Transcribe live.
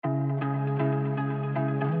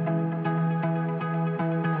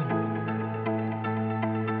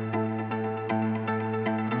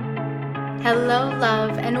Hello,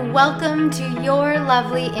 love, and welcome to your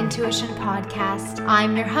lovely Intuition podcast.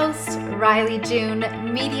 I'm your host, Riley June,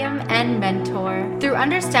 medium and mentor. Through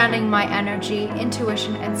understanding my energy,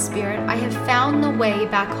 intuition, and spirit, I have found the way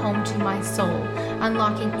back home to my soul,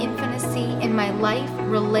 unlocking infinity in my life,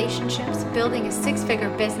 relationships, building a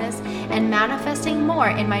six-figure business, and manifesting more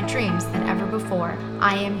in my dreams than ever before.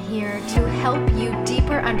 I am here to help you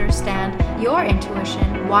deeper understand your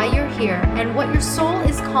intuition, why you're here, and what your soul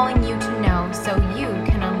is calling you to know so you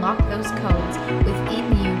can unlock those codes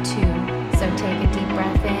within you too. So take a deep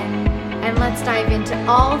breath in and let's dive into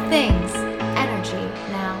all things energy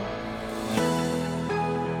now.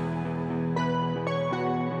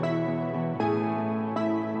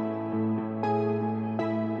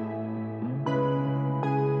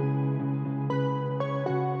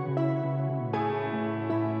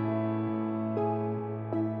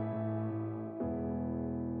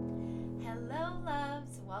 Hello,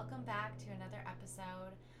 loves. Welcome back to another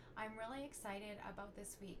episode. I'm really excited about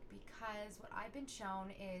this week because what I've been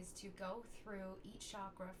shown is to go through each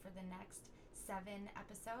chakra for the next 7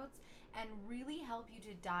 episodes and really help you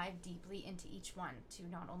to dive deeply into each one to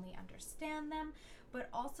not only understand them, but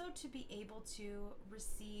also to be able to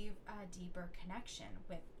receive a deeper connection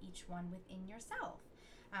with each one within yourself.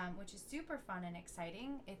 Which is super fun and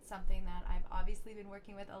exciting. It's something that I've obviously been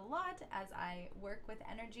working with a lot as I work with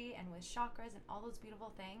energy and with chakras and all those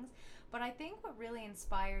beautiful things. But I think what really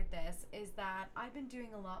inspired this is that I've been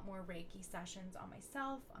doing a lot more Reiki sessions on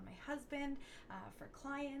myself, on my husband, for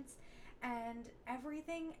clients, and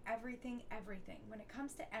everything when it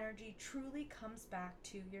comes to energy truly comes back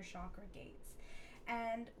to your chakra gates.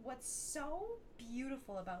 And what's so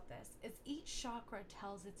beautiful about this is each chakra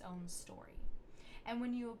tells its own story. And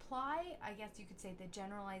when you apply, I guess you could say, the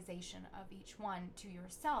generalization of each one to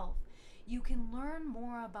yourself, you can learn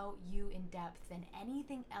more about you in depth than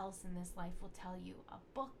anything else in this life will tell you. A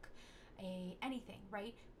book, anything,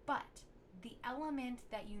 right? But the element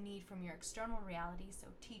that you need from your external reality, so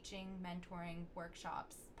teaching, mentoring,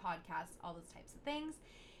 workshops, podcasts, all those types of things,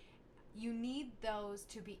 you need those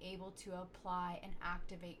to be able to apply and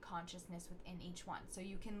activate consciousness within each one. So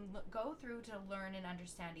you can go through to learn and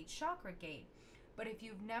understand each chakra gate. But if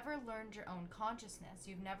you've never learned your own consciousness,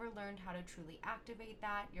 you've never learned how to truly activate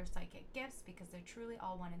that, your psychic gifts, because they're truly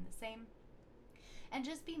all one and the same, and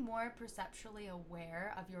just be more perceptually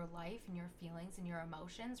aware of your life and your feelings and your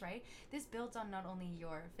emotions, right? This builds on not only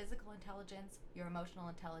your physical intelligence, your emotional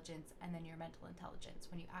intelligence, and then your mental intelligence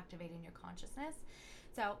when you activate in your consciousness.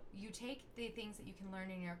 So you take the things that you can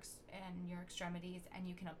learn in your extremities and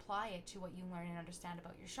you can apply it to what you learn and understand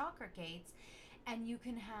about your chakra gates. And you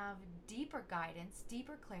can have deeper guidance,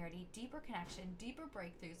 deeper clarity, deeper connection, deeper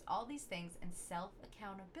breakthroughs, all these things, and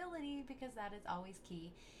self-accountability, because that is always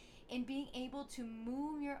key in being able to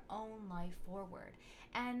move your own life forward.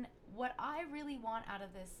 And what I really want out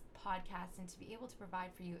of this podcast and to be able to provide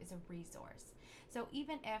for you is a resource. So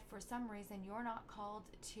even if for some reason you're not called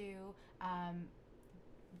to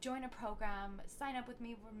join a program, sign up with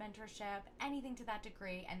me for mentorship, anything to that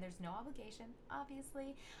degree, and there's no obligation,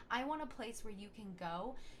 obviously. I want a place where you can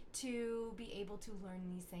go to be able to learn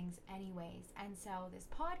these things anyways. And so this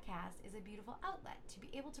podcast is a beautiful outlet to be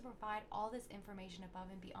able to provide all this information above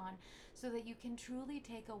and beyond so that you can truly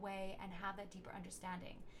take away and have that deeper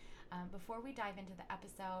understanding. Before we dive into the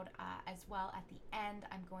episode, as well at the end,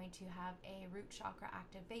 I'm going to have a root chakra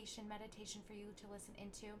activation meditation for you to listen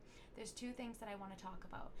into. There's 2 things that I want to talk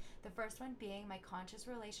about. The first one being my conscious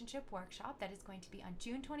relationship workshop that is going to be on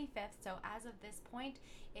June 25th. So as of this point,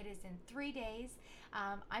 it is in 3 days.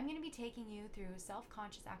 I'm going to be taking you through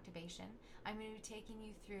self-conscious activation. I'm going to be taking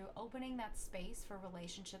you through opening that space for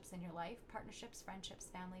relationships in your life, partnerships, friendships,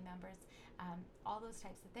 family members, all those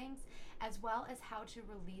types of things, as well as how to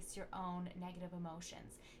release your own negative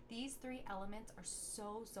emotions. These 3 elements are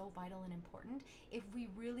so vital and important if we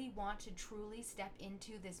really want to truly step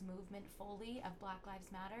into this movement fully of Black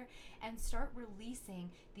Lives Matter and start releasing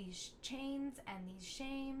these chains and these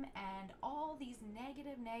shame and all these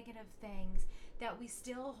negative things that we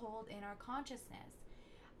still hold in our consciousness.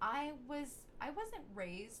 I wasn't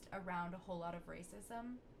raised around a whole lot of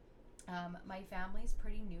racism. My family's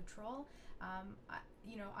pretty neutral.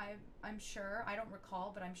 I'm sure, I don't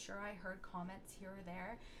recall, but I'm sure I heard comments here or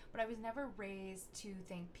there, but I was never raised to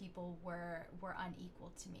think people were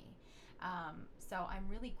unequal to me. So I'm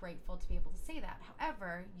really grateful to be able to say that.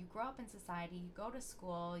 However, you grow up in society, you go to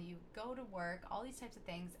school, you go to work, all these types of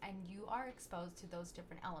things, and you are exposed to those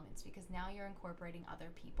different elements because now you're incorporating other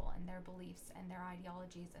people and their beliefs and their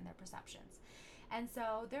ideologies and their perceptions. And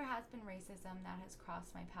so there has been racism that has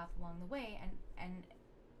crossed my path along the way, and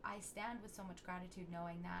I stand with so much gratitude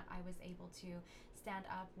knowing that I was able to stand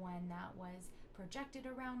up when that was projected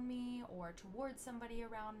around me or towards somebody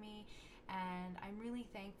around me. And I'm really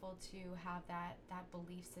thankful to have that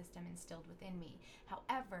belief system instilled within me.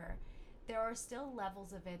 However, there are still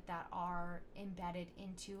levels of it that are embedded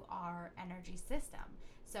into our energy system.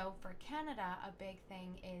 So for Canada, a big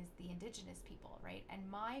thing is the Indigenous people, right? And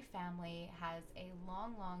my family has a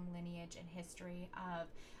long, long lineage and history of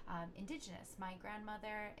Indigenous. My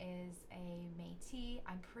grandmother is a Métis.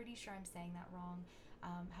 I'm pretty sure I'm saying that wrong.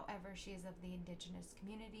 However, she is of the Indigenous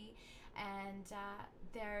community, and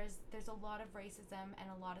there's a lot of racism and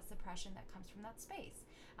a lot of suppression that comes from that space.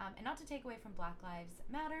 And not to take away from Black Lives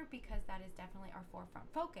Matter, because that is definitely our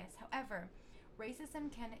forefront focus. However,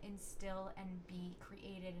 racism can instill and be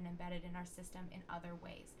created and embedded in our system in other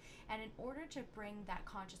ways. And in order to bring that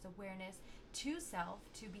conscious awareness to self,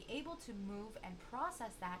 to be able to move and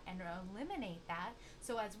process that and eliminate that,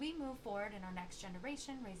 so as we move forward in our next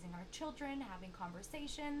generation, raising our children, having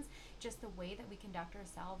conversations, just the way that we conduct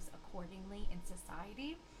ourselves accordingly in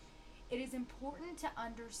society, it is important to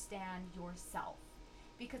understand yourself.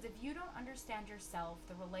 Because if you don't understand yourself,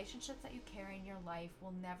 the relationships that you carry in your life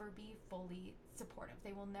will never be fully supportive.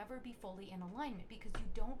 They will never be fully in alignment because you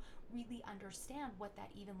don't really understand what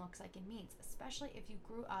that even looks like and means, especially if you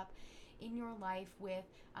grew up in your life with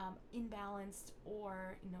imbalanced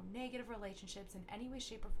or negative relationships in any way,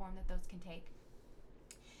 shape, or form that those can take.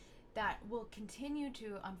 That will continue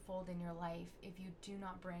to unfold in your life if you do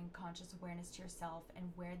not bring conscious awareness to yourself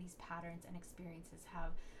and where these patterns and experiences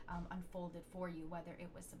have unfolded for you, whether it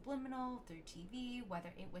was subliminal through TV, whether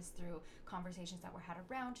it was through conversations that were had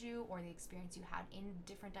around you, or the experience you had in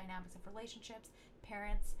different dynamics of relationships,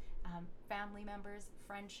 parents, family members,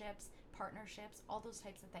 friendships, partnerships, all those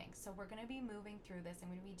types of things. So we're going to be moving through this. I'm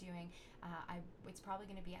going to be doing, it's probably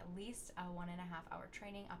going to be at least a 1.5 hour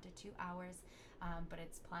training, up to 2 hours, but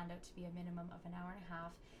it's planned out to be a minimum of an hour and a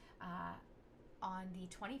half. On the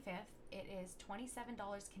 25th, it is $27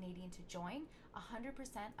 Canadian to join. 100%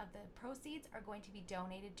 of the proceeds are going to be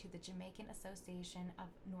donated to the Jamaican Association of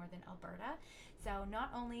Northern Alberta. So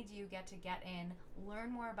not only do you get in,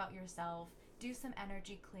 learn more about yourself, do some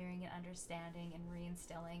energy clearing and understanding and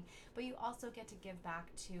reinstilling, but you also get to give back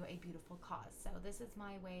to a beautiful cause. So this is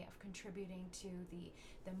my way of contributing to the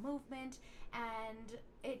movement, and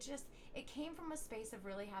it came from a space of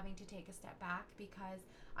really having to take a step back, because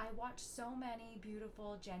I watched so many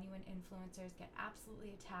beautiful, genuine influencers get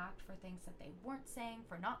absolutely attacked for things that they weren't saying,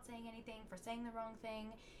 for not saying anything, for saying the wrong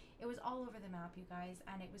thing. It was all over the map, you guys,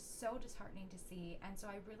 and it was so disheartening to see. And so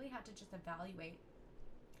I really had to just evaluate,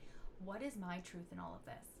 what is my truth in all of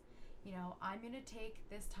this? I'm going to take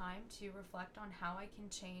this time to reflect on how I can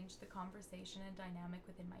change the conversation and dynamic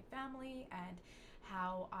within my family and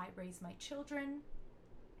how I raise my children.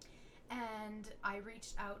 And I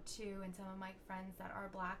reached out to, and some of my friends that are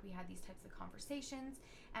Black, we had these types of conversations,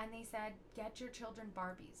 and they said, get your children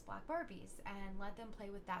Barbies, Black Barbies, and let them play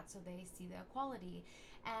with that so they see the equality.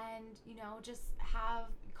 And, just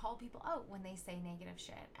call people out when they say negative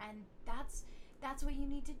shit. And that's what you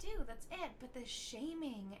need to do. That's it. But the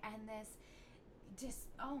shaming and this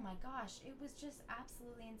oh my gosh, it was just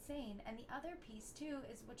absolutely insane. And the other piece too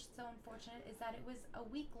is, which is so unfortunate, is that it was a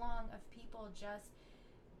week long of people just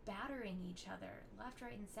battering each other left,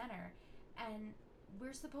 right, and center. And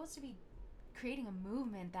we're supposed to be creating a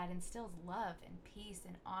movement that instills love and peace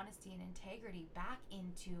and honesty and integrity back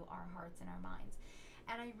into our hearts and our minds.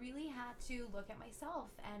 And I really had to look at myself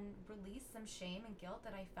and release some shame and guilt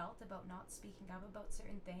that I felt about not speaking up about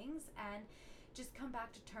certain things, and just come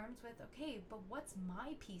back to terms with, okay, but what's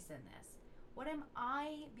my piece in this? What am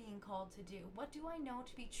I being called to do? What do I know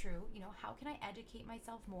to be true? How can I educate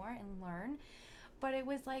myself more and learn? But it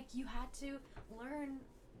was like you had to learn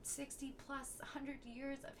 60 plus 100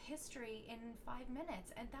 years of history in 5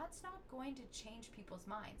 minutes, and that's not going to change people's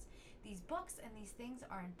minds. These books and these things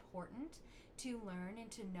are important to learn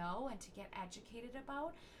and to know and to get educated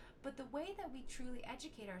about, but the way that we truly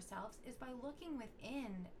educate ourselves is by looking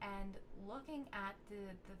within and looking at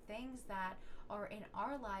the things that are in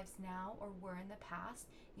our lives now or were in the past,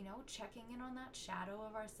 checking in on that shadow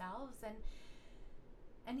of ourselves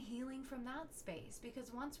and healing from that space.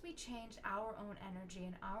 Because once we change our own energy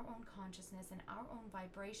and our own consciousness and our own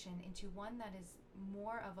vibration into one that is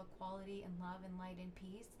more of equality and love and light and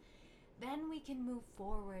peace, then we can move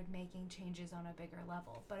forward making changes on a bigger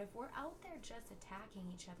level. But if we're out there just attacking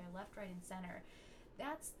each other left, right, and center,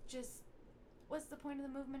 that's just, what's the point of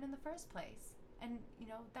the movement in the first place? And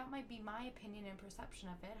that might be my opinion and perception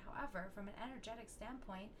of it. However, from an energetic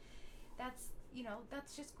standpoint, that's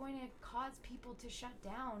just going to cause people to shut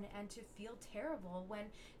down and to feel terrible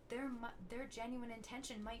when their genuine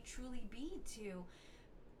intention might truly be to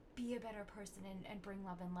be a better person and bring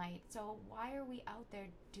love and light. So why are we out there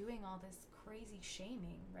doing all this crazy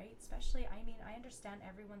shaming, right? Especially, I mean, I understand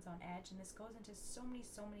everyone's on edge, and this goes into so many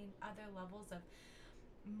other levels of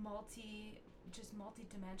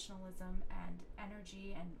multi-dimensionalism and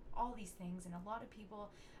energy and all these things, and a lot of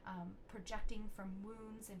people projecting from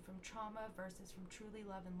wounds and from trauma versus from truly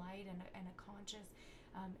love and light and a conscious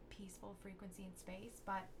peaceful frequency and space.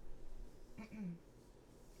 But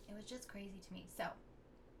it was just crazy to me. So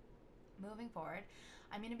moving forward,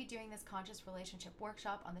 I'm going to be doing this conscious relationship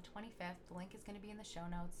workshop on the 25th. The link is going to be in the show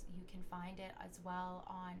notes. You can find it as well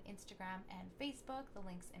on Instagram and Facebook. The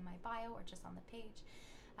link's in my bio or just on the page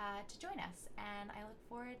to join us. And I look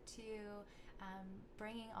forward to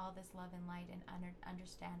bringing all this love and light and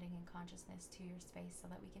understanding and consciousness to your space so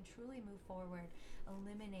that we can truly move forward,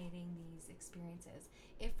 eliminating these experiences.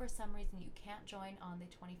 If for some reason you can't join on the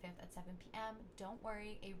 25th at 7 p.m., don't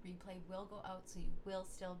worry, a replay will go out, so you will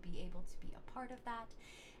still be able to be a part of that.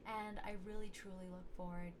 And I really truly look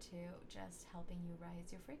forward to just helping you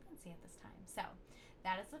rise your frequency at this time. So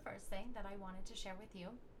that is the first thing that I wanted to share with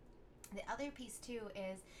you. The other piece too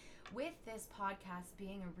is, with this podcast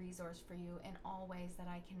being a resource for you in all ways that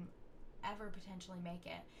I can ever potentially make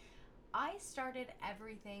it, I started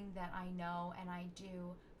everything that I know and I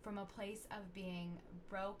do from a place of being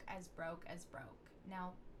broke as broke as broke.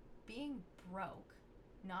 Now, being broke,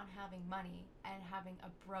 not having money, and having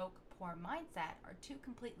a broke, poor mindset are two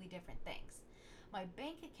completely different things. My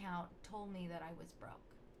bank account told me that I was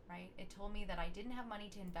broke, right? It told me that I didn't have money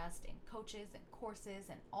to invest in coaches and courses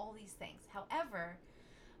and all these things. However,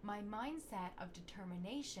 my mindset of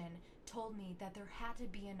determination told me that there had to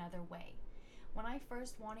be another way. When I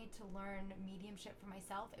first wanted to learn mediumship for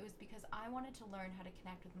myself, it was because I wanted to learn how to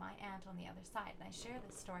connect with my aunt on the other side. And I share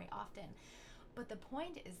this story often. But the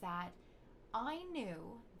point is that I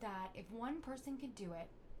knew that if one person could do it,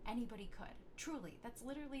 anybody could. Truly, that's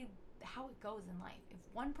literally how it goes in life. If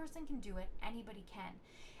one person can do it, anybody can.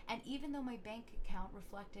 And even though my bank account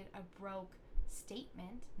reflected a broke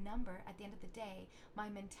statement number at the end of the day, my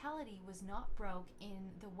mentality was not broke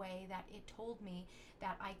in the way that it told me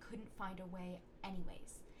that I couldn't find a way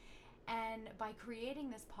anyways. And by creating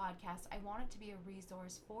this podcast, I want it to be a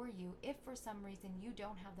resource for you if for some reason you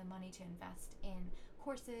don't have the money to invest in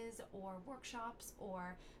courses or workshops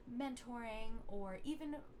or mentoring, or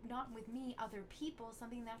even not with me, other people,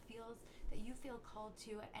 something that you feel called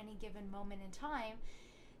to at any given moment in time,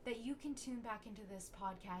 that you can tune back into this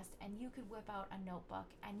podcast and you could whip out a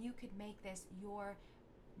notebook and you could make this your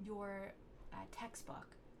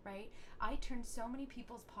textbook, right? I turned so many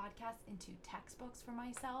people's podcasts into textbooks for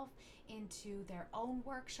myself, into their own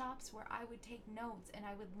workshops where I would take notes and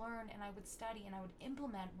I would learn and I would study and I would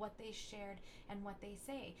implement what they shared and what they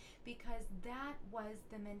say, because that was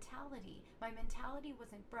the mentality. My mentality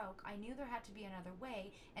wasn't broke. I knew there had to be another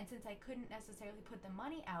way, and since I couldn't necessarily put the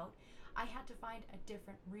money out, I had to find a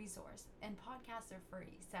different resource, and podcasts are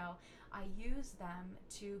free. So I use them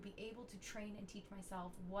to be able to train and teach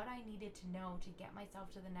myself what I needed to know to get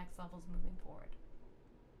myself to the next levels moving forward.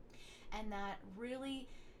 And that really,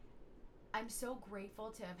 I'm so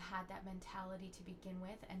grateful to have had that mentality to begin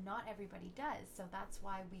with, and not everybody does. So that's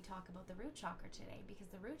why we talk about the root chakra today, because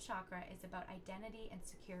the root chakra is about identity and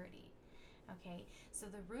security. Okay, so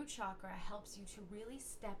the root chakra helps you to really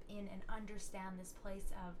step in and understand this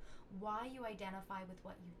place of why you identify with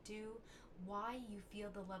what you do, why you feel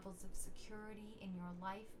the levels of security in your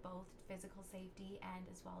life, both physical safety and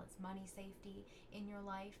as well as money safety in your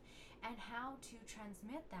life, and how to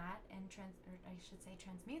transmit that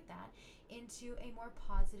transmute that into a more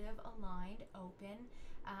positive, aligned, open,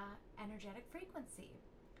 energetic frequency.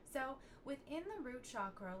 So within the root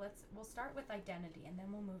chakra, we'll start with identity and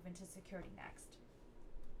then we'll move into security next.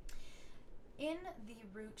 In the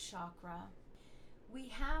root chakra, we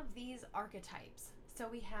have these archetypes. So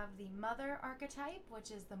we have the mother archetype,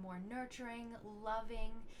 which is the more nurturing,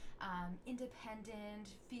 loving, independent,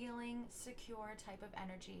 feeling secure type of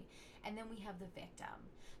energy. And then we have the victim.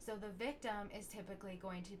 So the victim is typically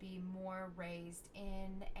going to be more raised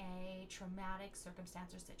in a traumatic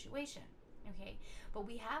circumstance or situation. Okay, but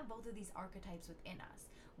we have both of these archetypes within us.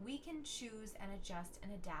 We can choose and adjust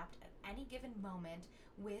and adapt at any given moment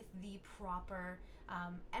with the proper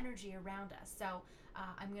energy around us. So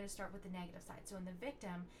I'm going to start with the negative side. So in the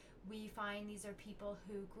victim, we find these are people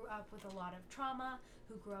who grew up with a lot of trauma,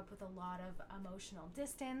 who grew up with a lot of emotional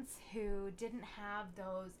distance, who didn't have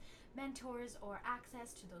those mentors or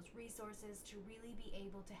access to those resources to really be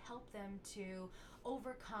able to help them to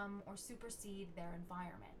overcome or supersede their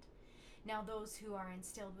environment. Now, those who are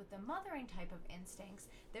instilled with the mothering type of instincts,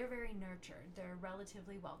 they're very nurtured. They're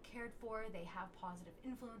relatively well cared for. They have positive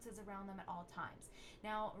influences around them at all times.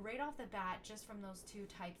 Now, right off the bat, just from those two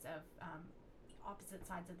types of opposite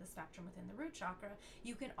sides of the spectrum within the root chakra,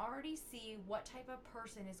 you can already see what type of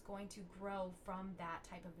person is going to grow from that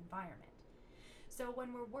type of environment. So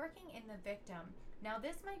when we're working in the victim, now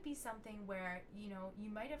this might be something where,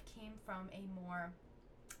 you might have came from a more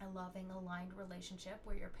loving, aligned relationship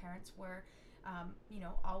where your parents were,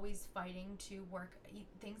 always fighting to work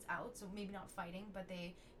things out. So maybe not fighting, but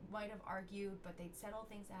they might have argued, but they'd settle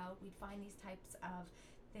things out. We'd find these types of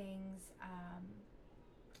things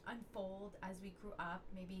unfold as we grew up.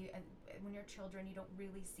 Maybe when you're children, you don't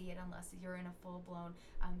really see it unless you're in a full-blown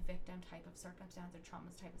victim type of circumstance or trauma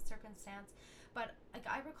type of circumstance. But like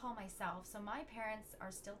I recall myself, so my parents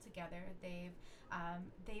are still together.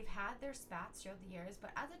 They've had their spats throughout the years,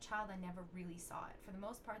 but as a child, I never really saw it. For the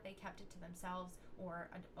most part, they kept it to themselves or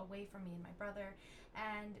away from me and my brother,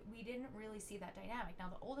 and we didn't really see that dynamic. Now,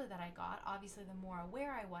 the older that I got, obviously, the more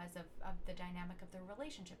aware I was of the dynamic of the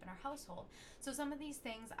relationship in our household. So some of these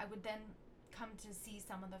things, I would then come to see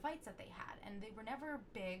some of the fights that they had, and they were never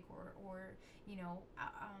big or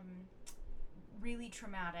really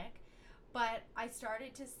traumatic. But I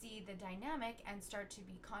started to see the dynamic and start to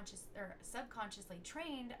be conscious or subconsciously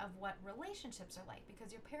trained of what relationships are like,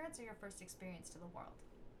 because your parents are your first experience to the world.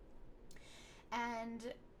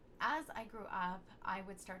 And as I grew up, I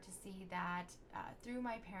would start to see that through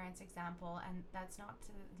my parents' example, and that's not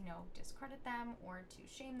to discredit them or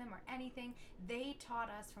to shame them or anything. They taught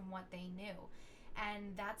us from what they knew.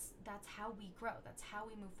 And that's how we grow. That's how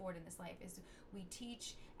we move forward in this life, is we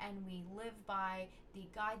teach and we live by the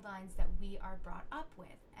guidelines that we are brought up with.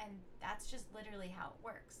 And that's just literally how it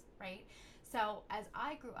works, right? So as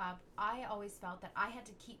I grew up, I always felt that I had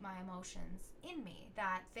to keep my emotions in me,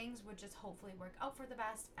 that things would just hopefully work out for the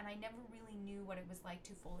best. And I never really knew what it was like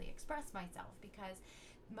to fully express myself, because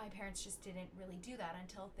my parents just didn't really do that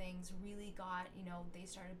until things really got, they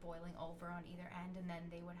started boiling over on either end, and then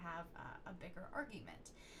they would have a bigger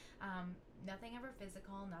argument. Nothing ever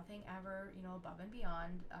physical, nothing ever, above and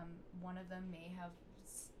beyond. One of them may have,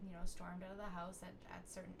 stormed out of the house at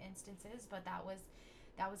certain instances, but that was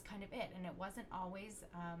kind of it. And it wasn't always,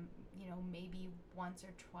 maybe once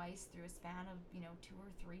or twice through a span of, 2 or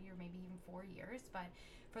 3 or maybe even 4 years. But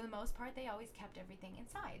for the most part, they always kept everything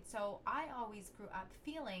inside. So I always grew up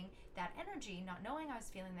feeling that energy, not knowing I was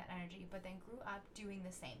feeling that energy, but then grew up doing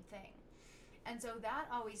the same thing. And so that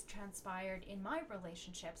always transpired in my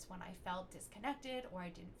relationships when I felt disconnected, or I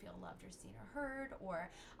didn't feel loved or seen or heard, or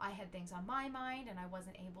I had things on my mind and I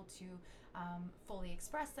wasn't able to fully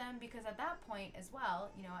express them, because at that point as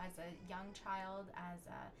well, as a young child, as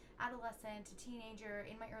an adolescent, a teenager,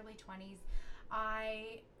 in my early 20s,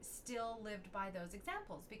 I still lived by those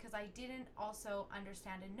examples, because I didn't also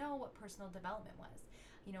understand and know what personal development was.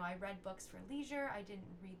 I read books for leisure. I didn't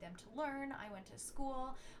read them to learn. I went to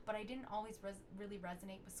school, but I didn't always really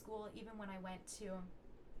resonate with school. Even when I went to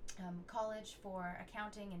college for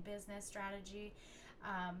accounting and business strategy,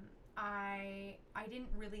 I didn't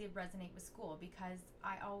really resonate with school, because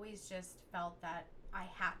I always just felt that I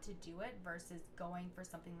had to do it versus going for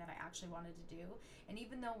something that I actually wanted to do. And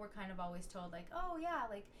even though we're kind of always told, like, oh yeah,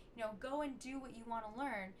 like, go and do what you want to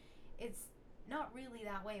learn, it's not really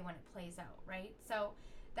that way when it plays out, right? So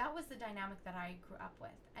that was the dynamic that I grew up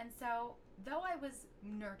with. And so though I was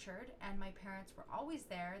nurtured and my parents were always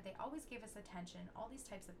there, they always gave us attention, all these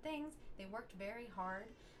types of things, they worked very hard.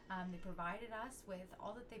 They provided us with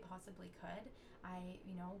all that they possibly could. I,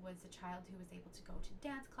 was a child who was able to go to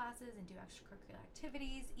dance classes and do extracurricular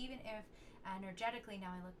activities, even if energetically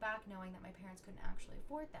now I look back knowing that my parents couldn't actually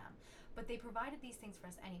afford them. But they provided these things for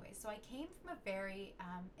us anyway. So I came from a very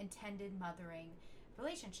intended mothering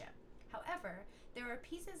relationship. However, there are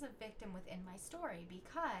pieces of victim within my story,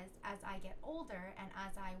 because as I get older and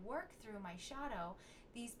as I work through my shadow,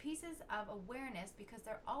 these pieces of awareness, because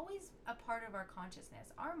they're always a part of our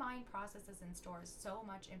consciousness, our mind processes and stores so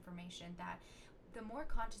much information that the more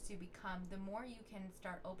conscious you become, the more you can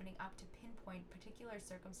start opening up to pinpoint particular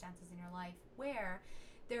circumstances in your life where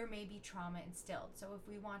there may be trauma instilled. So if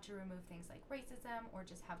we want to remove things like racism or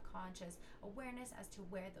just have conscious awareness as to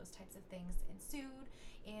where those types of things ensued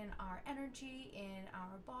in our energy, in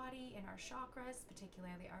our body, in our chakras,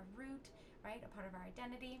 particularly our root, right, a part of our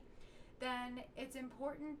identity, then it's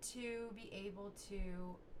important to be able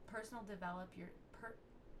to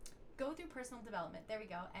go through personal development, there we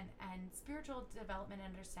go, and spiritual development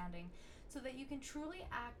and understanding, so that you can truly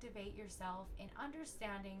activate yourself in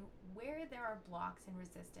understanding where there are blocks and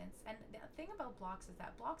resistance. And the thing about blocks is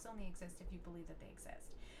that blocks only exist if you believe that they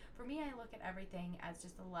exist. For me, I look at everything as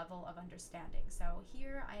just a level of understanding. So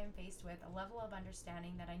here I am faced with a level of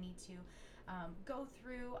understanding that I need to go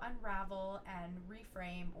through, unravel, and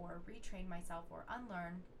reframe or retrain myself or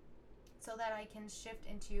unlearn, so that I can shift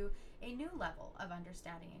into a new level of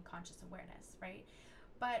understanding and conscious awareness, right?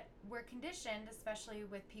 But we're conditioned, especially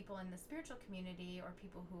with people in the spiritual community or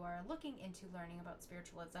people who are looking into learning about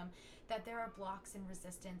spiritualism, that there are blocks and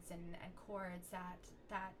resistance and cords that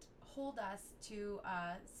hold us to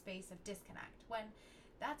a space of disconnect, when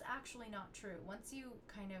that's actually not true. Once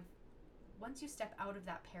you step out of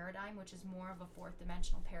that paradigm, which is more of a fourth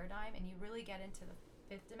dimensional paradigm, and you really get into the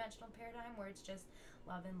fifth dimensional paradigm where it's just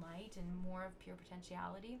love and light and more of pure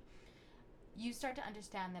potentiality, you start to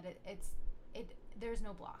understand that there's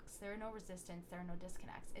no blocks, there are no resistance, there are no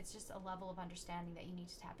disconnects. It's just a level of understanding that you need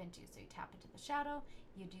to tap into. So you tap into the shadow,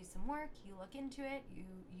 you do some work, you look into it, you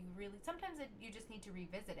really, sometimes you just need to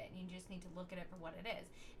revisit it, and you just need to look at it for what it is,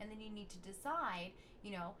 and then you need to decide,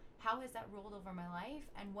 how has that ruled over my life,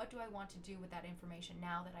 and what do I want to do with that information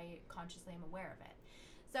now that I consciously am aware of it.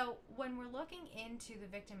 So when we're looking into the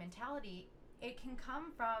victim mentality, it can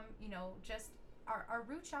come from, just our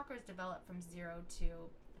root chakras develop from 0 to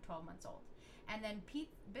 12 months old. And then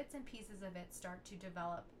bits and pieces of it start to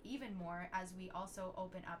develop even more as we also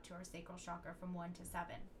open up to our sacral chakra from 1 to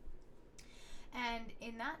 7. And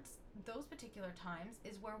in those particular times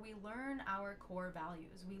is where we learn our core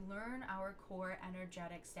values. We learn our core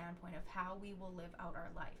energetic standpoint of how we will live out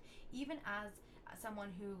our life. Even as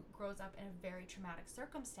someone who grows up in a very traumatic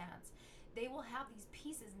circumstance, they will have these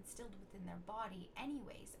pieces instilled within their body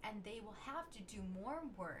anyways, and they will have to do more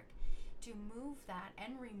work to move that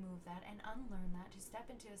and remove that and unlearn that, to step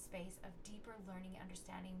into a space of deeper learning and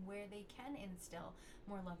understanding where they can instill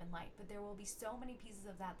more love and light. But there will be so many pieces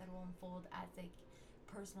of that will unfold as they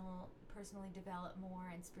personally develop more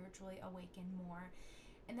and spiritually awaken more.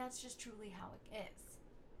 And that's just truly how it is.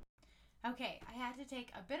 Okay, I had to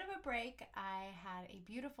take a bit of a break. I had a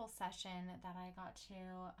beautiful session that I got to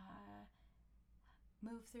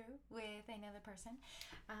move through with another person.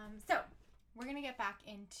 So we're going to get back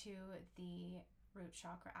into the root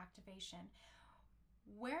chakra activation.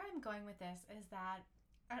 Where I'm going with this is that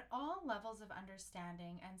at all levels of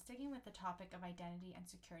understanding, and sticking with the topic of identity and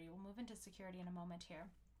security, we'll move into security in a moment here.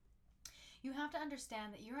 You have to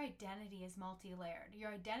understand that your identity is multi-layered.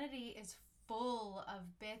 Your identity is full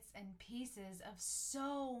of bits and pieces of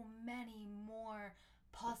so many more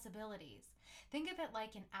possibilities. Think of it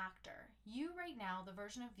like an actor. You right now, the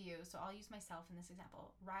version of you, so I'll use myself in this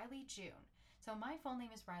example, Riley June. So my full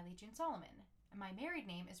name is Riley June Solomon. My married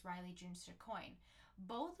name is Riley June Chacoin.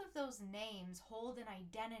 Both of those names hold an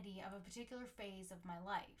identity of a particular phase of my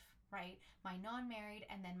life, right? My non-married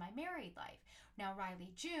and then my married life. Now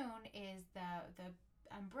Riley June is the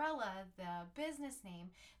umbrella, the business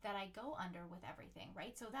name that I go under with everything,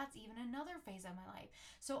 right? So that's even another phase of my life.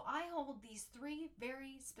 So I hold these three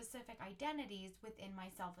very specific identities within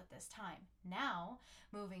myself at this time. Now,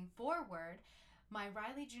 moving forward, my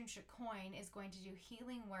Riley June Chacoin is going to do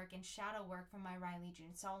healing work and shadow work from my Riley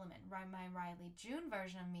June Solomon. My Riley June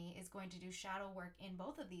version of me is going to do shadow work in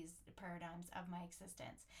both of these paradigms of my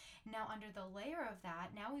existence. Now, under the layer of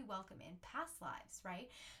that, now we welcome in past lives,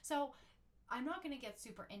 right? So I'm not going to get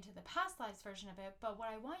super into the past lives version of it, but what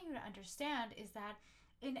I want you to understand is that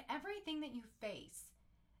in everything that you face,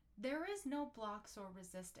 there is no blocks or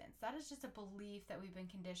resistance. That is just a belief that we've been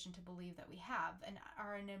conditioned to believe that we have. And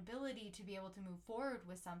our inability to be able to move forward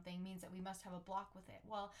with something means that we must have a block with it.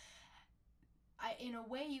 Well, in a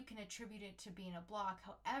way, you can attribute it to being a block.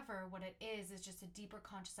 However, what it is just a deeper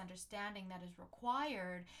conscious understanding that is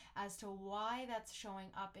required as to why that's showing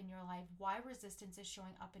up in your life, why resistance is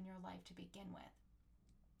showing up in your life to begin with.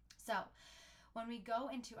 So, when we go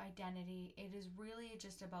into identity, it is really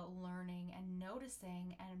just about learning and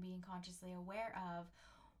noticing and being consciously aware of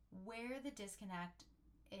where the disconnect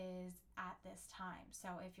is at this time. So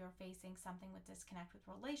if you're facing something with disconnect with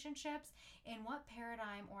relationships, in what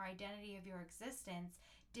paradigm or identity of your existence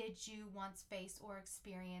did you once face or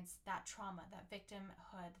experience that trauma, that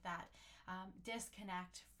victimhood, that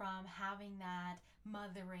disconnect from having that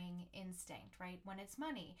mothering instinct, right? When it's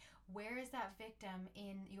money, where is that victim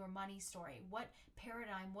in your money story? What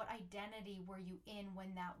paradigm, what identity were you in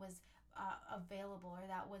when that was available, or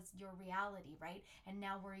that was your reality, right? And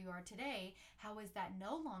now where you are today, how is that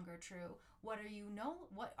no longer true? What are you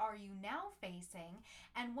now facing,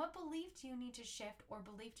 and what belief do you need to shift or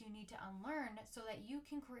belief do you need to unlearn so that you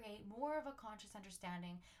can create more of a conscious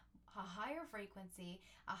understanding, a higher frequency,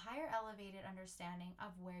 a higher elevated understanding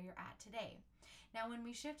of where you're at today. Now when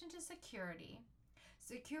we shift into security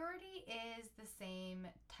is the same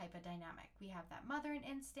type of dynamic. We have that mothering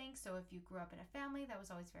instinct. So if you grew up in a family that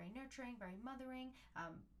was always very nurturing, very mothering,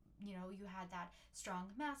 you had that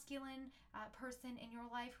strong masculine person in your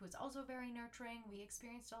life who was also very nurturing. We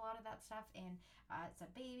experienced a lot of that stuff as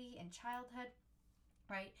a baby, in childhood,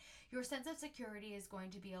 right? Your sense of security is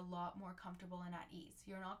going to be a lot more comfortable and at ease.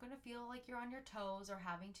 You're not going to feel like you're on your toes or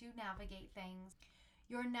having to navigate things.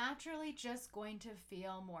 You're naturally just going to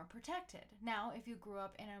feel more protected. Now, if you grew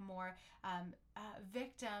up in a more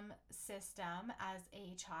victim system as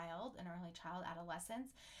a child, an early child,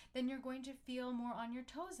 adolescence, then you're going to feel more on your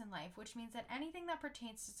toes in life, which means that anything that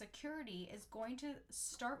pertains to security is going to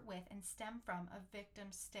start with and stem from a victim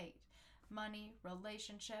state. Money,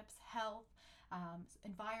 relationships, health,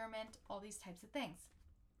 environment, all these types of things.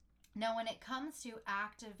 Now, when it comes to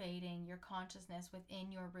activating your consciousness within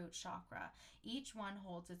your root chakra, each one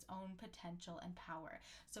holds its own potential and power.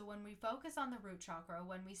 So when we focus on the root chakra,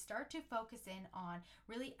 when we start to focus in on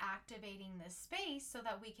really activating this space so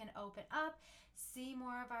that we can open up, see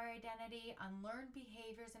more of our identity, unlearn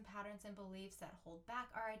behaviors and patterns and beliefs that hold back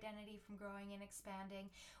our identity from growing and expanding,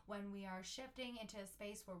 when we are shifting into a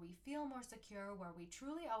space where we feel more secure, where we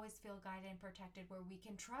truly always feel guided and protected, where we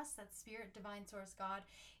can trust that Spirit, Divine Source, God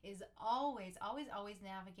is always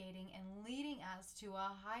navigating and leading us to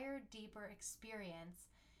a higher, deeper experience,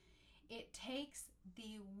 it takes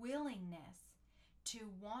the willingness to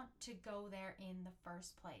want to go there in the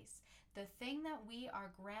first place. The thing that we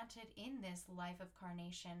are granted in this life of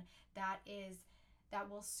carnation that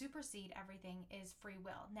will supersede everything is free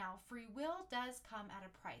will. Now, free will does come at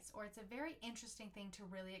a price, or it's a very interesting thing to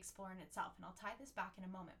really explore in itself. And I'll tie this back in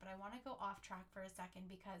a moment, but I want to go off track for a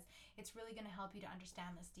second because it's really going to help you to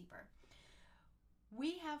understand this deeper.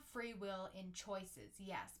 We have free will in choices,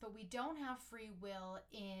 yes, but we don't have free will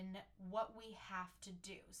in what we have to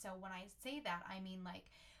do. So when I say that, I mean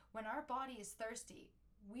like when our body is thirsty,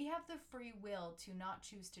 we have the free will to not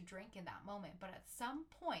choose to drink in that moment. But at some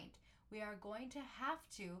point, we are going to have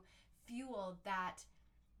to fuel that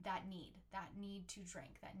need to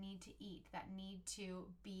drink, that need to eat, that need to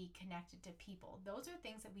be connected to people. Those are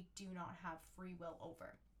things that we do not have free will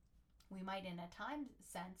over. We might in a time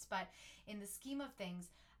sense, but in the scheme of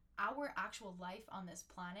things, our actual life on this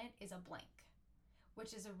planet is a blank,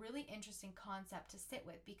 which is a really interesting concept to sit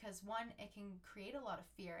with because one, it can create a lot of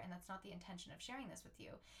fear, and that's not the intention of sharing this with you.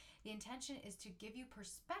 The intention is to give you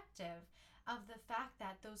perspective of the fact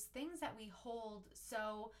that those things that we hold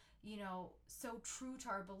so true to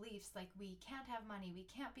our beliefs, like we can't have money, we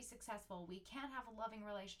can't be successful, we can't have a loving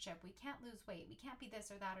relationship, we can't lose weight, we can't be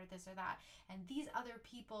this or that or this or that. And these other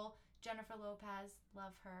people, Jennifer Lopez,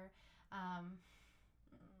 love her.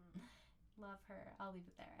 Love her. I'll leave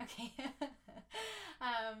it there. Okay.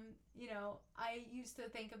 I used to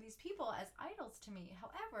think of these people as idols to me.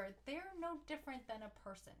 However, they're no different than a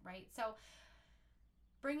person, right? So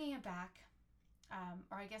bringing it back,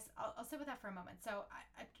 or I guess I'll sit with that for a moment. So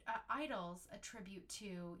idols attribute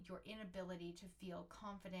to your inability to feel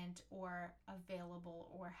confident or available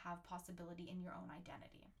or have possibility in your own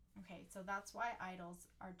identity. Okay, so that's why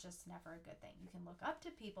idols are just never a good thing. You can look up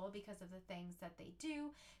to people because of the things that they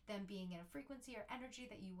do, them being in a frequency or energy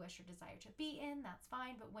that you wish or desire to be in, that's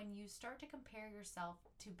fine. But when you start to compare yourself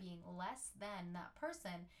to being less than that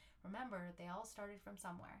person, remember, they all started from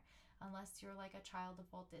somewhere. Unless you're like a child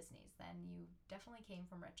of Walt Disney's, then you definitely came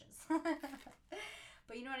from riches.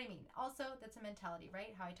 But you know what I mean? Also, that's a mentality,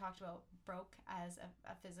 right? How I talked about broke as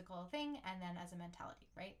a physical thing and then as a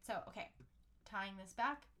mentality, right? So, okay, tying this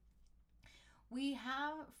back. We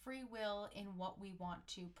have free will in what we want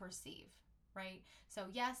to perceive, right? So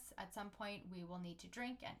yes, at some point we will need to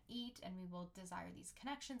drink and eat, and we will desire these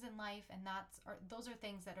connections in life, and those are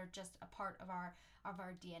things that are just a part of our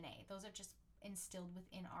DNA. Those are just instilled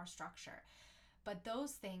within our structure. But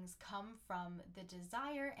those things come from the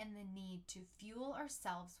desire and the need to fuel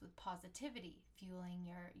ourselves with positivity, fueling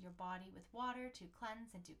your body with water to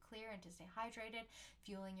cleanse and to clear and to stay hydrated,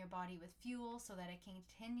 fueling your body with fuel so that it can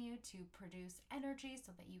continue to produce energy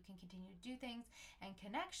so that you can continue to do things, and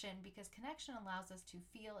connection, because connection allows us to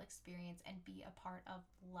feel, experience, and be a part of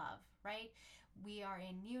love, right? We are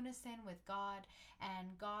in unison with God,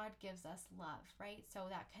 and God gives us love, right? So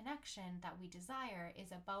that connection that we desire is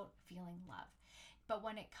about feeling love. But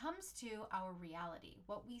when it comes to our reality,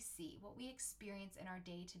 what we see, what we experience in our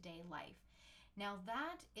day-to-day life, now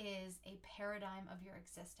that is a paradigm of your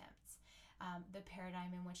existence. The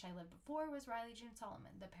paradigm in which I lived before was Riley June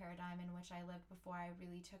Solomon. The paradigm in which I lived before I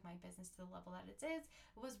really took my business to the level that it is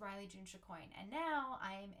was Riley June Chacoin. And now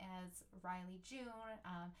I am as Riley June,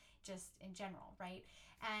 just in general, right?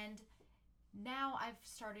 And now I've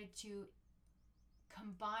started to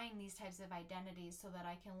combine these types of identities so that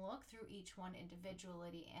I can look through each one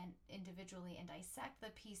individually and dissect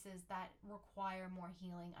the pieces that require more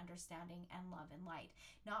healing, understanding, and love and light.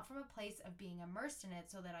 Not from a place of being immersed in it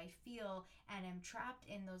so that I feel and am trapped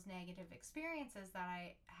in those negative experiences that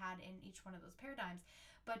I had in each one of those paradigms,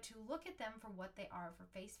 but to look at them for what they are, for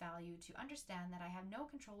face value, to understand that I have no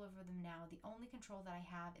control over them now. The only control that I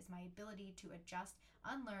have is my ability to adjust,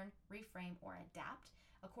 unlearn, reframe, or adapt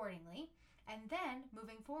accordingly. And then,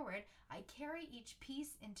 moving forward, I carry each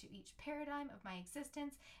piece into each paradigm of my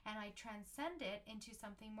existence, and I transcend it into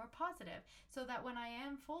something more positive, so that when I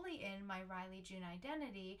am fully in my Riley June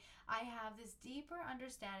identity, I have this deeper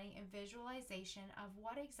understanding and visualization of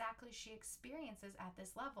what exactly she experiences at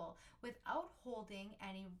this level, without holding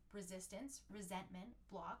any resistance, resentment,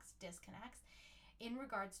 blocks, disconnects, in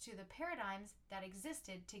regards to the paradigms that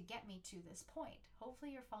existed to get me to this point.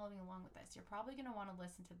 Hopefully you're following along with this. You're probably going to want to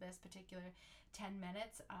listen to this particular 10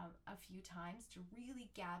 minutes a few times to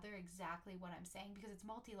really gather exactly what I'm saying, because it's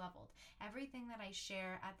multi-leveled. Everything that I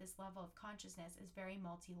share at this level of consciousness is very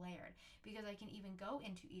multi-layered, because I can even go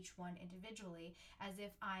into each one individually as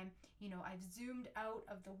if I've zoomed out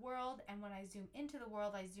of the world, and when I zoom into the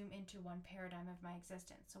world, I zoom into one paradigm of my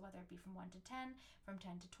existence. So whether it be from 1 to 10, from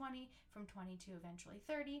 10 to 20, from 20 to eventually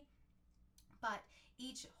 30, but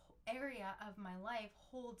each area of my life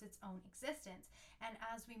holds its own existence. And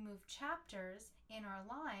as we move chapters in our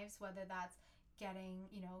lives, whether that's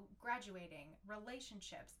graduating,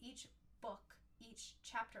 relationships, each book, each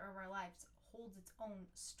chapter of our lives holds its own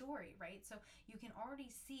story, right? So you can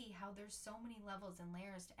already see how there's so many levels and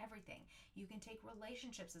layers to everything. You can take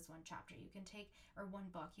relationships as one chapter,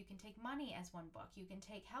 one book. You can take money as one book. You can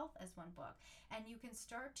take health as one book, and you can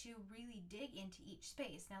start to really dig into each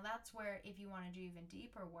space. Now that's where, if you want to do even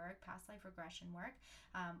deeper work, past life regression work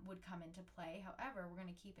would come into play. However, we're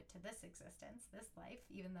going to keep it to this existence, this life,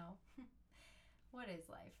 even though what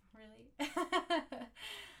is life, really?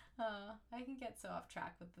 I can get so off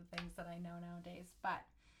track with the things that I know nowadays. But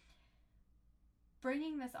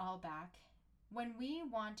bringing this all back, when we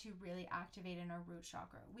want to really activate in our root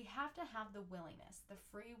chakra, we have to have the willingness, the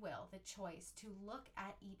free will, the choice to look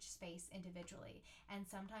at each space individually. And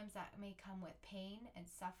sometimes that may come with pain and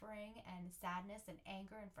suffering and sadness and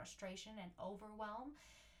anger and frustration and overwhelm.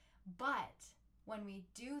 But when we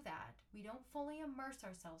do that, we don't fully immerse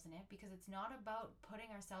ourselves in it, because it's not about putting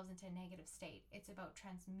ourselves into a negative state. It's about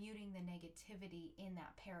transmuting the negativity in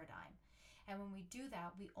that paradigm. And when we do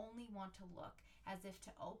that, we only want to look as if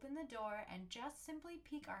to open the door and just simply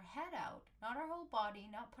peek our head out, not our whole body,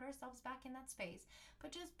 not put ourselves back in that space,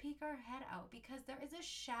 but just peek our head out, because there is a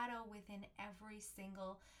shadow within every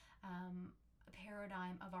single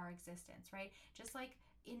paradigm of our existence, right? Just like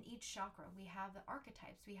in each chakra, we have the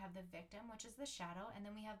archetypes. We have the victim, which is the shadow, and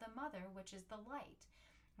then we have the mother, which is the light,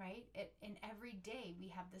 right? In every day,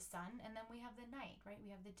 we have the sun, and then we have the night, right?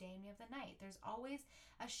 We have the day and we have the night. There's always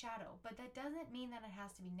a shadow, but that doesn't mean that it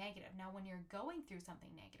has to be negative. Now, when you're going through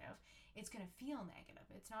something negative, it's going to feel negative.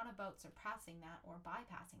 It's not about surpassing that or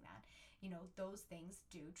bypassing that. Those things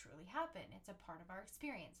do truly happen. It's a part of our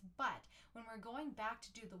experience. But when we're going back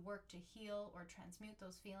to do the work to heal or transmute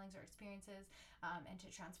those feelings or experiences, and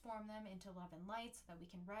to transform them into love and light, so that we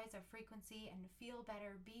can rise our frequency and feel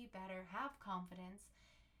better, be better, have confidence,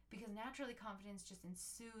 because naturally confidence just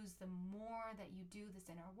ensues the more that you do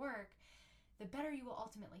this inner work, the better you will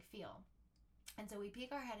ultimately feel. And so we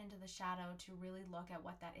peek our head into the shadow to really look at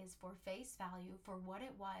what that is for face value, for what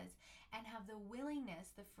it was, and have the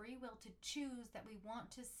willingness, the free will to choose that we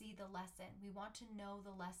want to see the lesson. We want to know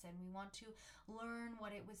the lesson. We want to learn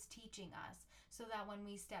what it was teaching us, so that when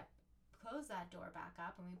we step close that door back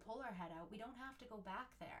up and we pull our head out, we don't have to go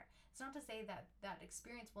back there. It's not to say that that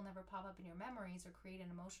experience will never pop up in your memories or create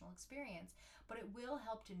an emotional experience, but it will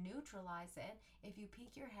help to neutralize it if you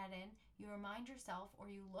peek your head in, you remind yourself, or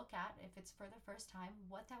you look at, if it's for the first time,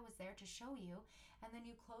 what that was there to show you, and then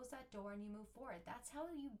you close that door and you move forward. That's how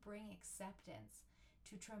you bring acceptance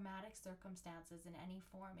to traumatic circumstances in any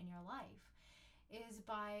form in your life, is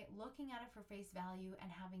by looking at it for face value and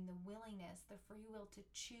having the willingness, the free will to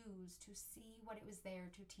choose to see what it was there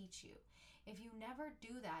to teach you. If you never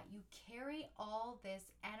do that, you carry all this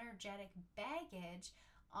energetic baggage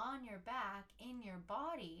on your back, in your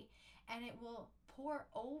body, and it will pour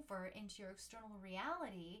over into your external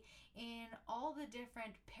reality in all the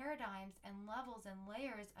different paradigms and levels and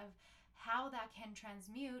layers of how that can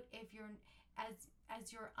transmute if you're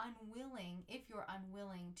you're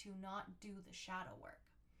unwilling to not do the shadow work.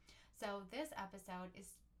 So this episode is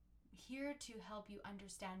here to help you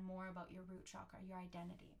understand more about your root chakra, your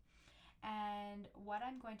identity. And what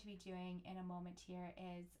I'm going to be doing in a moment here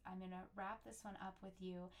is I'm going to wrap this one up with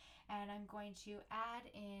you, and I'm going to add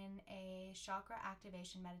in a chakra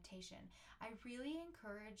activation meditation. I really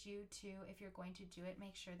encourage you to, if you're going to do it,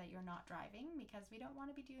 make sure that you're not driving, because we don't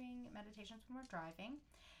want to be doing meditations when we're driving.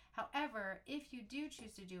 However, if you do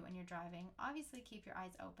choose to do it when you're driving, obviously keep your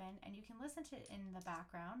eyes open, and you can listen to it in the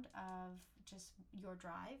background of just your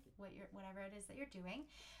drive, whatever it is that you're doing,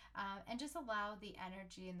 and just allow the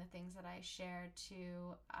energy and the things that I share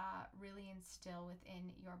to really instill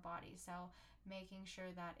within your body. So making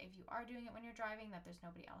sure that if you are doing it when you're driving, that there's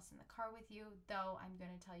nobody else in the car with you, though I'm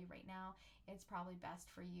going to tell you right now, it's probably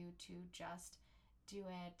best for you to just do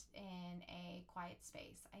it in a quiet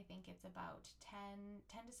space. I think it's about 10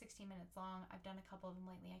 to 16 minutes long. I've done a couple of them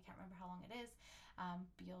lately. I can't remember how long it is,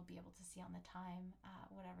 but you'll be able to see on the time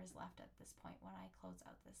whatever's left at this point when I close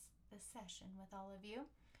out this session with all of you.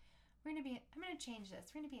 I'm going to change this.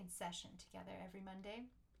 We're going to be in session together every Monday.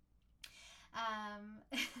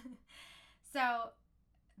 So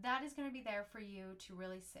that is going to be there for you to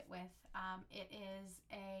really sit with. It is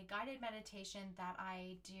a guided meditation that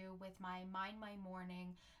I do with my Mind My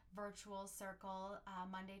Morning virtual circle,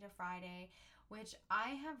 Monday to Friday, which I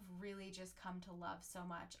have really just come to love so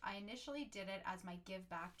much. I initially did it as my give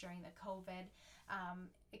back during the COVID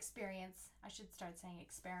experience. I should start saying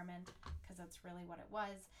experiment, because that's really what it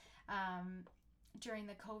was, during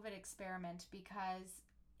the COVID experiment, because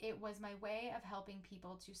it was my way of helping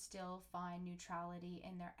people to still find neutrality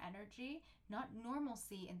in their energy, not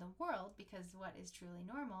normalcy in the world, because what is truly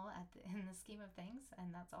normal in the scheme of things, and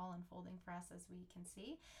that's all unfolding for us as we can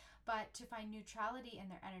see, but to find neutrality in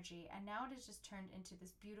their energy. And now it has just turned into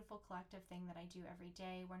this beautiful collective thing that I do every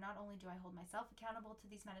day, where not only do I hold myself accountable to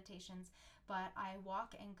these meditations, but I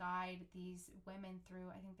walk and guide these women through,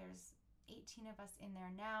 I think there's 18 of us in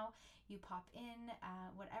there now. You pop in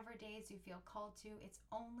whatever days you feel called to. It's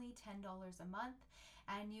only $10 a month,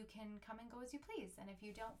 and you can come and go as you please. And if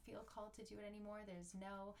you don't feel called to do it anymore, there's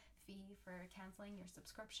no fee for canceling your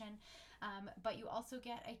subscription, but you also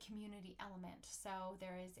get a community element. So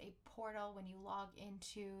there is a portal when you log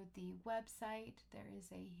into the website. There is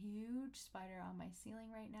a huge spider on my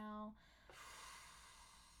ceiling right now.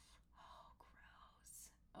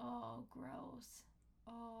 Oh, gross.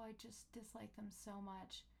 Oh, I just dislike them so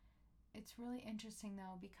much. It's really interesting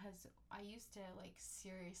though, because I used to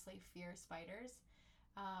seriously fear spiders.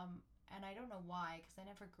 And I don't know why, because I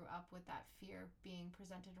never grew up with that fear being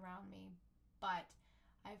presented around me. But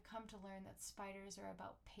I've come to learn that spiders are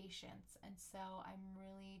about patience. And so I'm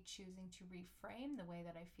really choosing to reframe the way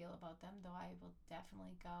that I feel about them, though I will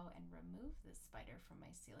definitely go and remove this spider from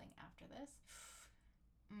my ceiling after this.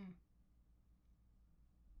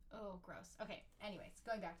 Oh, gross. Okay, anyways,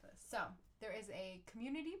 going back to this. So there is a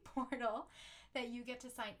community portal that you get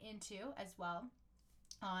to sign into as well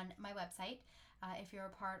on my website. If you're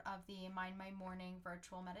a part of the Mind My Morning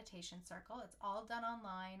virtual meditation circle, it's all done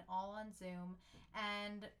online, all on Zoom.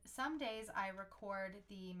 And some days I record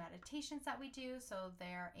the meditations that we do. So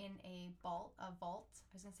they're in a vault. I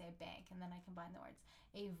was going to say a bank, and then I combine the words.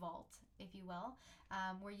 A vault, if you will,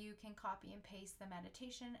 where you can copy and paste the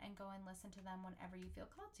meditation and go and listen to them whenever you feel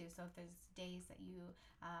called to. So if there's days that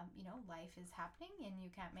life is happening and you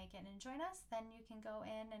can't make it and join us, then you can go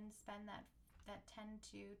in and spend that 10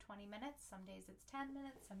 to 20 minutes. Some days it's 10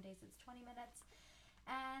 minutes, some days it's 20 minutes,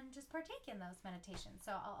 and just partake in those meditations.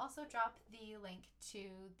 So I'll also drop the link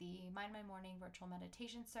to the Mind My Morning virtual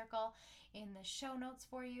meditation circle in the show notes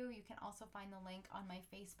for you. You can also find the link on my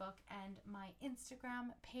Facebook and my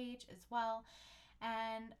Instagram page as well.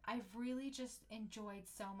 And I've really just enjoyed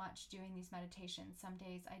so much doing these meditations. Some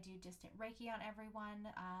days I do distant Reiki on everyone.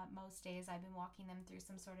 Most days I've been walking them through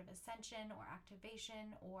some sort of ascension or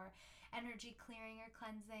activation or energy clearing or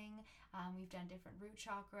cleansing. We've done different root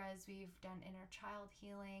chakras. We've done inner child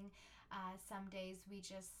healing. Some days we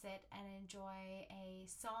just sit and enjoy a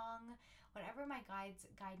song. Whatever my guides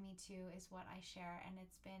guide me to is what I share, and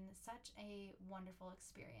it's been such a wonderful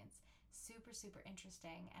experience. Super, super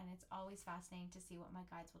interesting, and it's always fascinating to see what my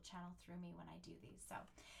guides will channel through me when I do these. So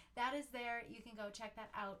that is there. You can go check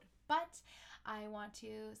that out. But I want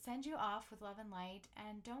to send you off with love and light,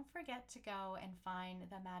 and don't forget to go and find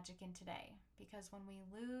the magic in today, because when we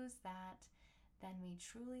lose that, then we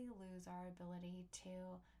truly lose our ability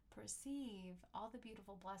to perceive all the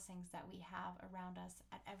beautiful blessings that we have around us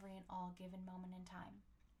at every and all given moment in time.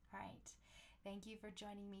 All right. Thank you for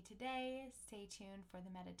joining me today. Stay tuned for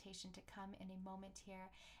the meditation to come in a moment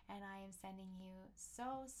here, and I am sending you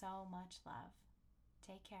so, so much love.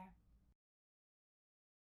 Take care.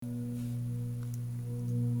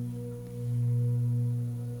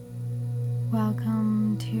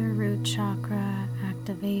 Welcome to your root chakra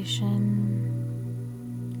activation.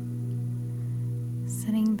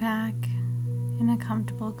 Sitting back in a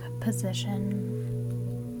comfortable position,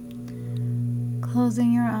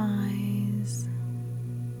 closing your eyes,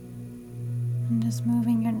 and just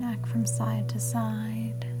moving your neck from side to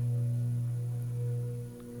side.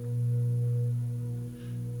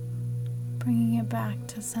 Bringing it back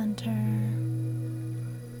to center.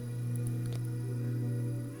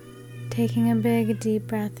 Taking a big deep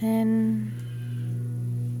breath in.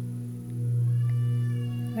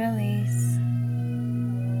 Release.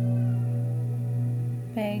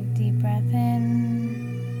 Big deep breath in.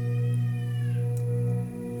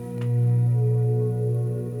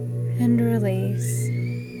 And release.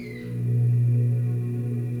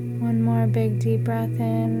 One more big deep breath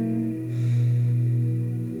in.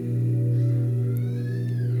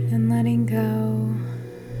 And letting go.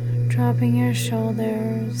 Dropping your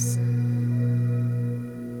shoulders.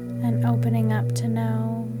 And opening up to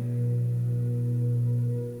know.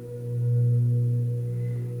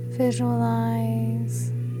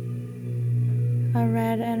 Visualize a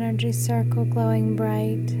red energy circle glowing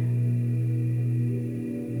bright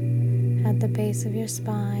at the base of your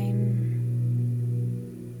spine,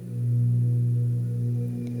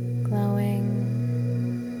 glowing,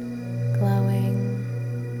 glowing,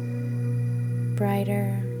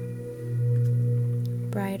 brighter,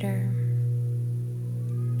 brighter.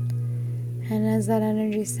 And as that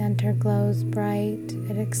energy center glows bright,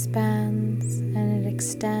 it expands and it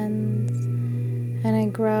extends and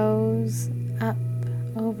it grows up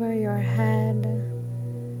over your head,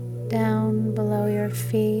 down below your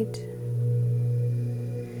feet,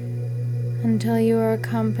 until you are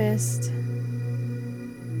encompassed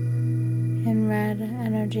in red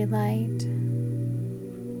energy light.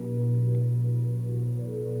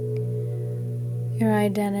 Your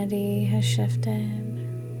identity has shifted.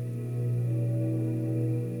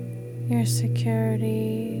 Your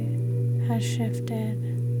security has shifted.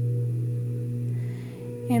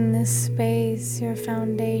 In this space, your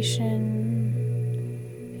foundation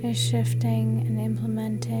is shifting and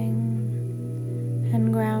implementing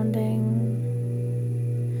and grounding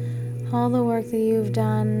all the work that you've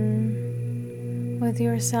done with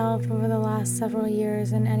yourself over the last several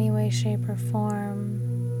years in any way, shape, or form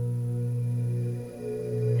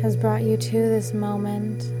has brought you to this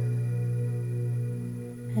moment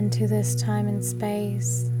and to this time and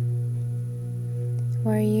space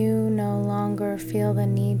where you no longer feel the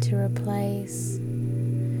need to replace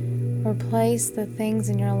the things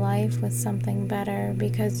in your life with something better,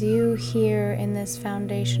 because you here in this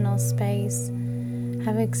foundational space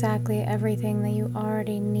have exactly everything that you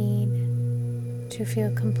already need to feel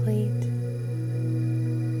complete.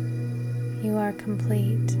 You are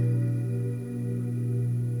complete.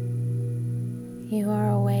 You are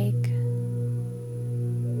awake.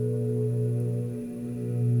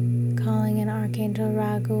 Calling in Archangel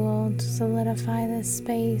Raguel to solidify this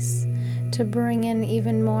space, to bring in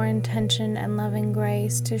even more intention and loving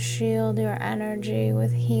grace, to shield your energy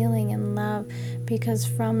with healing and love, because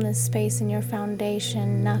from this space in your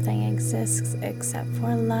foundation, nothing exists except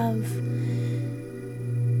for love.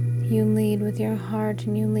 You lead with your heart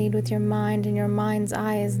and you lead with your mind, and your mind's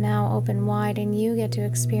eye is now open wide, and you get to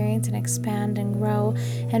experience and expand and grow.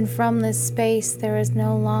 And from this space, there is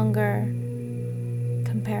no longer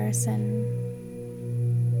comparison.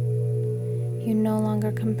 You no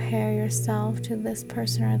longer compare yourself to this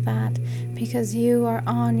person or that, because you are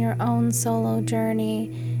on your own solo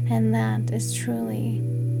journey, and that is truly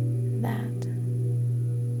that.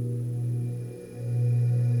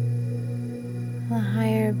 The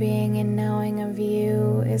higher being and knowing of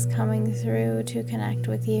you is coming through to connect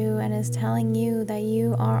with you and is telling you that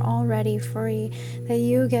you are already free, that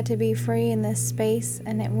you get to be free in this space,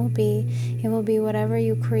 and it will be whatever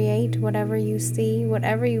you create, whatever you see,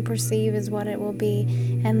 whatever you perceive is what it will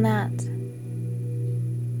be, and that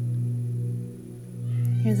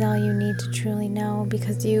is all you need to truly know,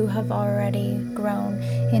 because you have already grown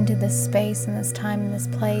into this space and this time and this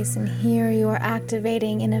place, and here you are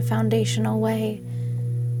activating in a foundational way.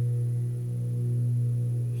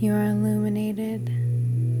 You are illuminated,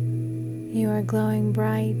 you are glowing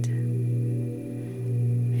bright,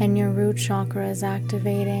 and your root chakra is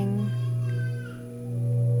activating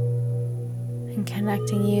and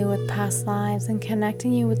connecting you with past lives and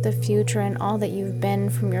connecting you with the future and all that you've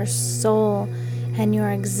been from your soul and your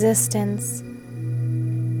existence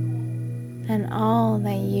and all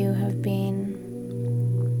that you have been.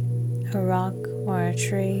 A rock or a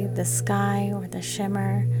tree, the sky or the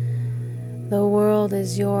shimmer. The world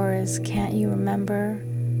is yours. Can't you remember?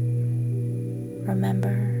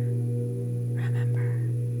 Remember.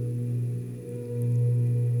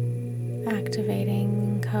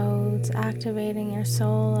 Activating codes, activating your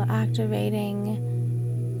soul, activating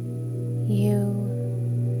you.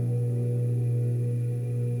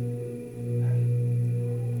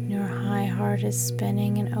 Your high heart is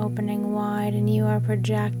spinning and opening wide, and you are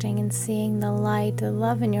projecting and seeing the light. The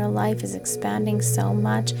love in your life is expanding so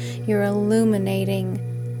much. You're illuminating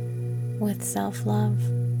with self-love.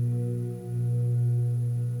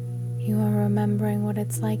 You are remembering what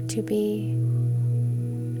it's like to be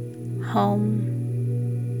home.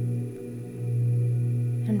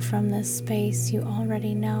 And from this space, you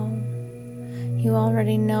already know. You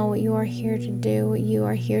already know what you are here to do, what you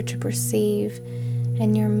are here to perceive.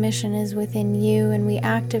 And your mission is within you, and we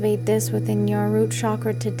activate this within your root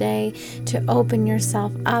chakra today to open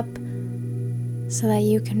yourself up so that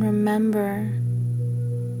you can remember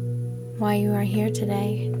why you are here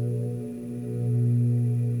today.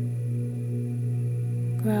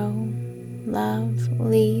 Grow, love,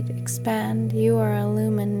 lead, expand. You are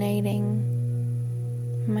illuminating,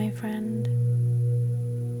 my friend.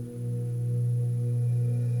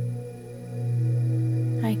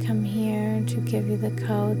 I come here to give you the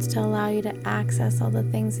codes to allow you to access all the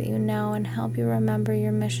things that you know and help you remember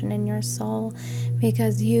your mission in your soul,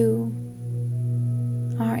 because you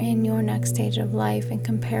are in your next stage of life, and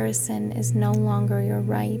comparison is no longer your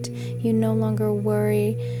right. You no longer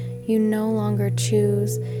worry, you no longer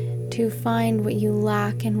choose to find what you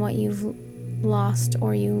lack and what you've lost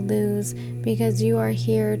or you lose, because you are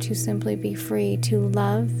here to simply be free, to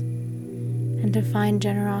love and to find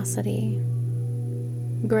generosity.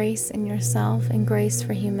 Grace in yourself and grace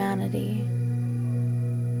for humanity.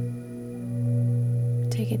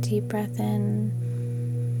 Take a deep breath in.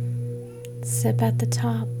 Sip at the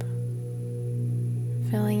top,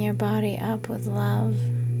 filling your body up with love.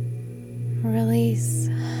 Release,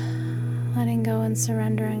 letting go and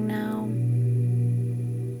surrendering now.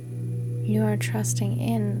 You are trusting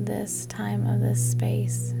in this time of this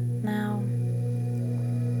space now.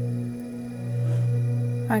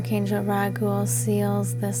 Archangel Raguel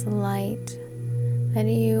seals this light that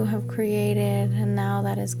you have created and now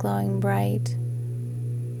that is glowing bright.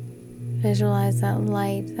 Visualize that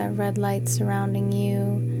light, that red light surrounding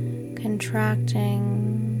you,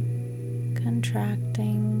 contracting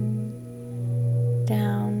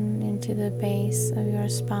down into the base of your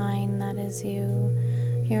spine. That is you.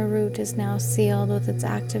 Your root is now sealed with its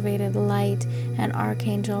activated light, and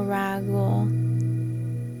Archangel Raguel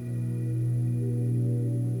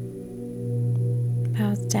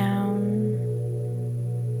bows down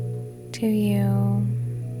to you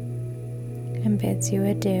and bids you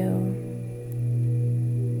adieu.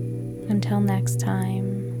 Until next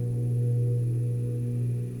time,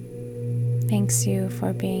 thanks you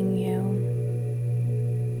for being you.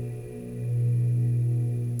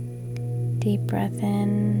 Deep breath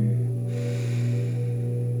in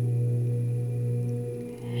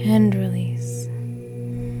and release.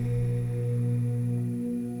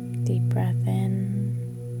 Deep breath in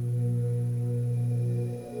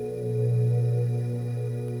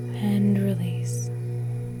and release.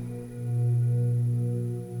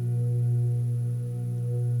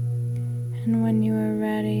 And when you are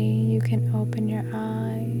ready, you can open your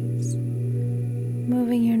eyes,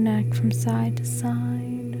 moving your neck from side to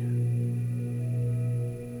side,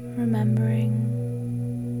 remembering